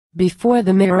Before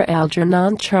the mirror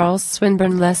Algernon Charles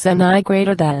Swinburne less than I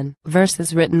greater than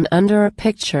verses written under a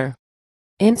picture.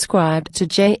 Inscribed to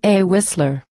J.A.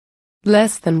 Whistler.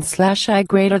 Less than / I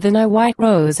greater than I white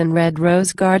rose and red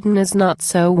rose garden is not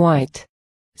so white.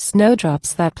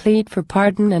 Snowdrops that plead for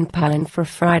pardon and pine for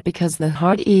fright because the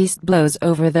hard east blows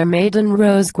over their maiden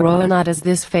rose grow not as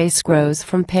this face grows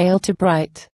from pale to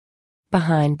bright.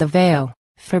 Behind the veil,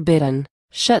 forbidden,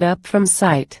 shut up from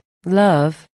sight,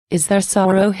 love, is there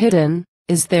sorrow hidden,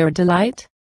 is there delight?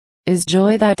 Is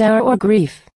joy thy dower or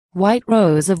grief, white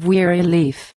rose of weary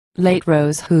leaf, late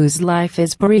rose whose life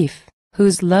is brief,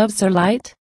 whose loves are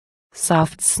light?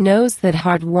 Soft snows that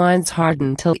hard winds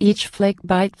harden till each flake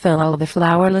bite fill all the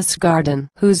flowerless garden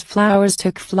whose flowers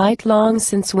took flight long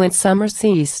since when summer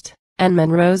ceased, and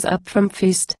men rose up from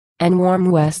feast, and warm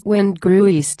west wind grew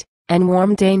east, and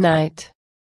warm day night.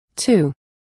 2.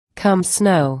 Come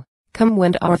snow, come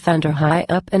wind or thunder high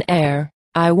up in air,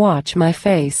 I watch my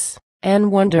face,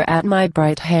 and wonder at my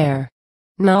bright hair.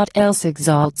 Naught else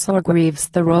exalts or grieves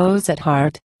the rose at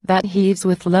heart, that heaves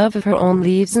with love of her own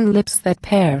leaves and lips that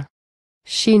pair.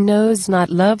 She knows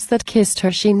not loves that kissed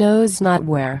her, she knows not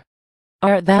where.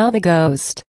 Art thou the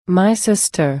ghost, my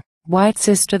sister, white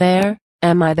sister there?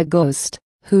 Am I the ghost,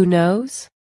 who knows?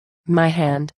 My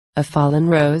hand, a fallen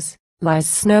rose, lies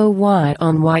snow white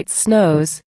on white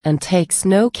snows, and takes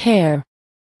no care.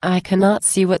 I cannot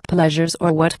see what pleasures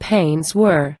or what pains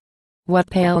were.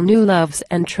 What pale new loves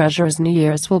and treasures new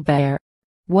years will bear.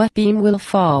 What beam will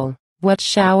fall, what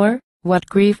shower, what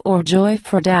grief or joy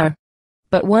for dower.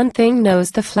 But one thing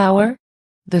knows the flower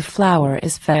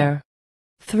is fair.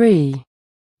 3.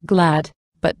 Glad,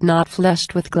 but not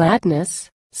flushed with gladness,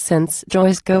 since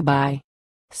joys go by.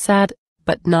 Sad,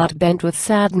 but not bent with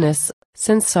sadness,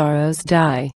 since sorrows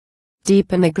die.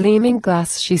 Deep in the gleaming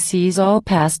glass she sees all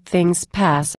past things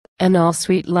pass, and all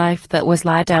sweet life that was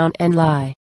lie down and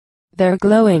lie. Their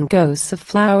glowing ghosts of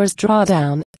flowers draw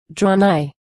down, draw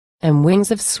nigh, and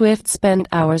wings of swift spent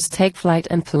hours take flight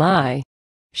and fly.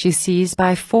 She sees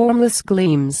by formless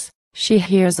gleams, she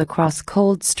hears across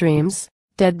cold streams,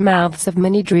 dead mouths of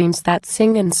many dreams that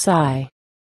sing and sigh.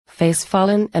 Face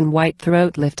fallen and white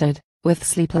throat lifted, with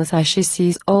sleepless eye she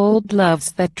sees old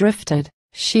loves that drifted,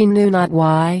 she knew not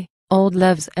why, old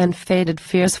loves and faded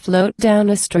fears float down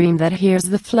a stream that hears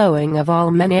the flowing of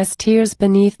all men's tears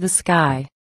beneath the sky.